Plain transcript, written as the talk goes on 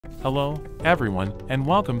Hello, everyone, and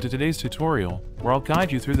welcome to today's tutorial, where I'll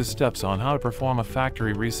guide you through the steps on how to perform a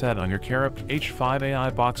factory reset on your Carabc H5 AI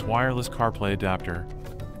Box wireless Carplay adapter.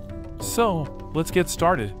 So, let's get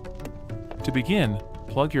started. To begin,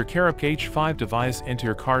 plug your Carabc H5 device into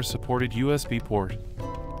your car's supported USB port.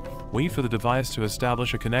 Wait for the device to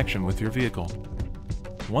establish a connection with your vehicle.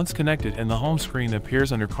 Once connected and the home screen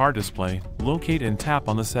appears on your car display, locate and tap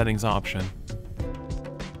on the Settings option.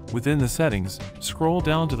 Within the settings, scroll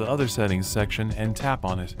down to the Other Settings section and tap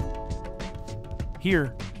on it.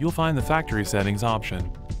 Here, you'll find the Factory Settings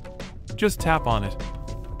option. Just tap on it.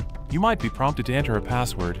 You might be prompted to enter a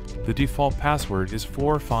password. The default password is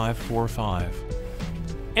 4545.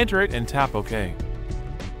 Enter it and tap OK.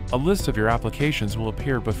 A list of your applications will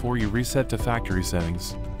appear before you reset to factory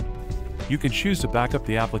settings. You can choose to back up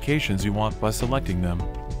the applications you want by selecting them.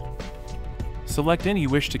 Select any you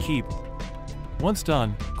wish to keep. Once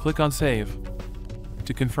done, click on Save.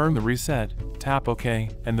 To confirm the reset, tap OK,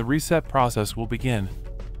 and the reset process will begin.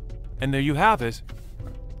 And there you have it!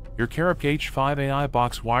 Your Carabc H5 AI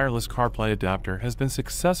Box wireless CarPlay adapter has been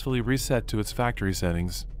successfully reset to its factory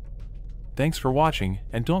settings. Thanks for watching,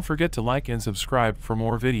 and don't forget to like and subscribe for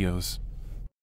more videos.